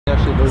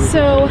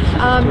So,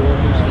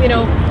 you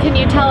know, can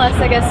you tell us,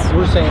 I guess,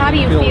 how do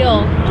you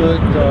feel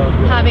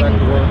having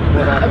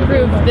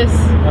approved this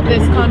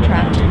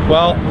contract?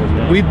 Well,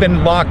 we've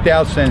been locked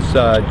out since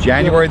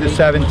January the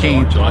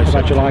 17th.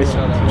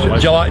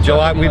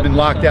 July. We've been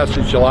locked out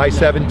since July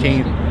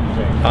 17th.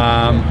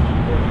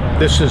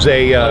 This is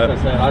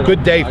a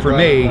good day for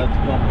me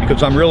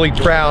because I'm really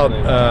proud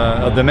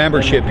of the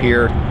membership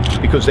here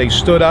because they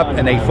stood up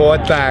and they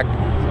fought back.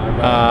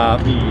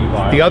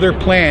 The other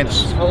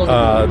plants,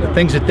 the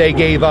things that they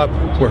gave up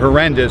were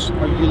horrendous.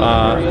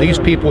 These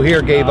people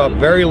here gave up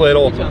very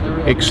little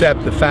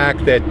except the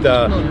fact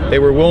that they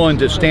were willing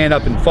to stand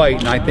up and fight,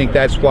 and I think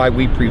that's why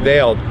we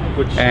prevailed.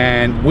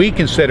 And we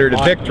consider it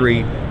a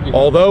victory.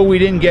 Although we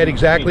didn't get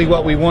exactly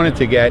what we wanted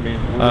to get,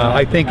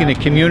 I think in the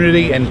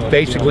community and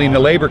basically in the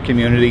labor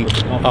community,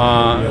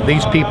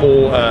 these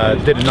people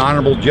did an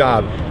honorable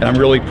job, and I'm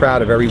really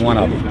proud of every one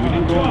of them.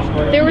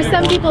 There were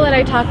some people that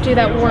I talked to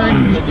that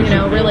weren't, you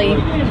know, really,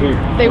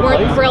 they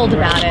weren't thrilled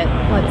about it,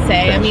 let's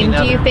say. I mean,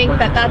 do you think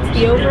that that's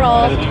the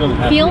overall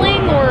feeling,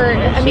 or,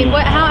 I mean,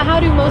 how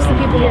do most of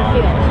the people here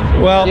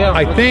feel? Well,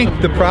 I think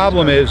the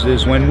problem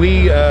is when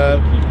we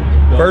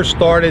first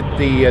started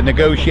the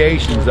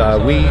negotiations,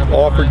 we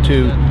offered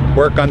to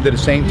work under the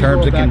same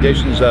terms and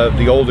conditions of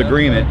the old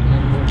agreement,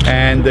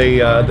 and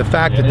the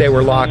fact that they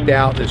were locked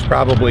out is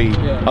probably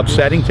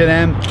upsetting to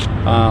them.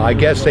 I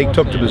guess they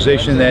took the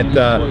position that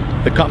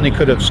the company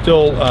could have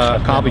still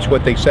accomplished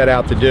what they set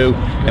out to do,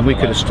 and we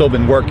could have still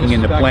been working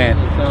in the plant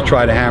to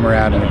try to hammer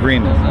out an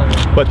agreement.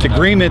 But the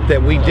agreement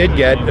that we did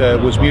get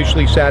was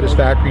mutually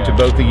satisfactory to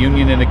both the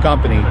union and the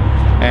company,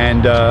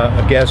 and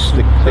I guess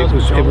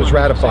it was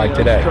ratified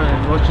today.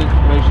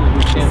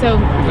 So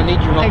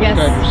I guess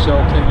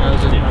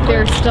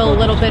there's still a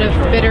little bit of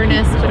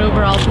bitterness, but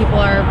overall people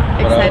are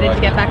excited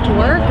to get back to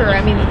work, or,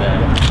 I mean,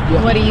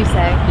 what do you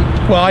say?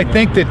 Well, I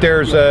think that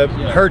there's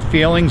hurt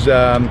feelings,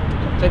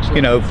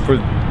 you know, for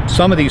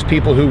some of these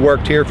people who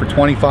worked here for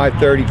 25,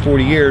 30,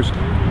 40 years,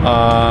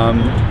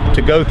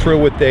 to go through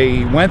what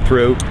they went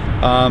through.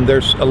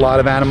 There's a lot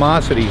of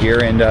animosity here,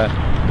 and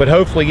but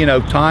hopefully, you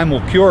know, time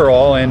will cure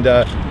all. And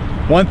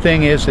one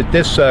thing is that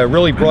this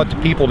really brought the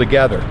people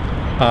together.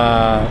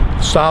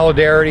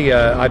 Solidarity,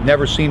 I've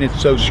never seen it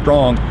so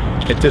strong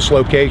at this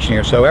location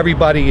here. So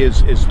everybody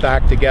is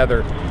back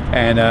together,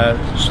 and I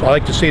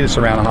like to see this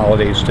around the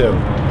holidays too.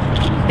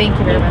 Thank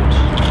you very much.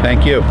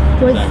 Thank you.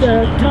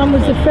 Tom,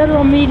 was the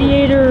federal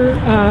mediator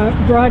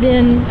brought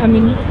in? I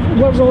mean,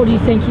 what role do you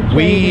think he played?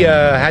 We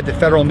had the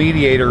federal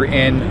mediator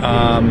in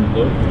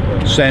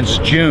since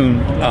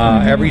June.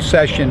 Every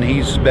session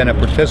he's been a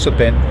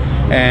participant,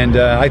 and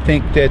I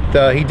think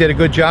that he did a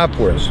good job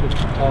for us.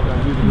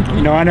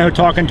 You know, I know,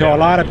 talking to a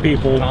lot of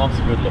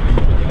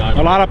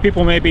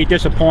people may be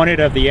disappointed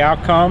of the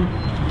outcome,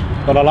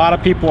 but a lot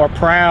of people are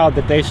proud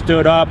that they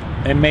stood up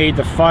and made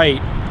the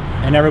fight,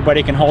 and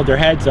everybody can hold their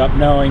heads up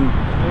knowing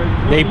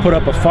they put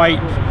up a fight,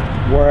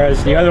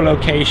 whereas the other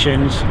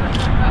locations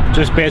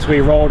just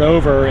basically rolled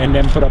over and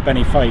didn't put up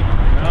any fight.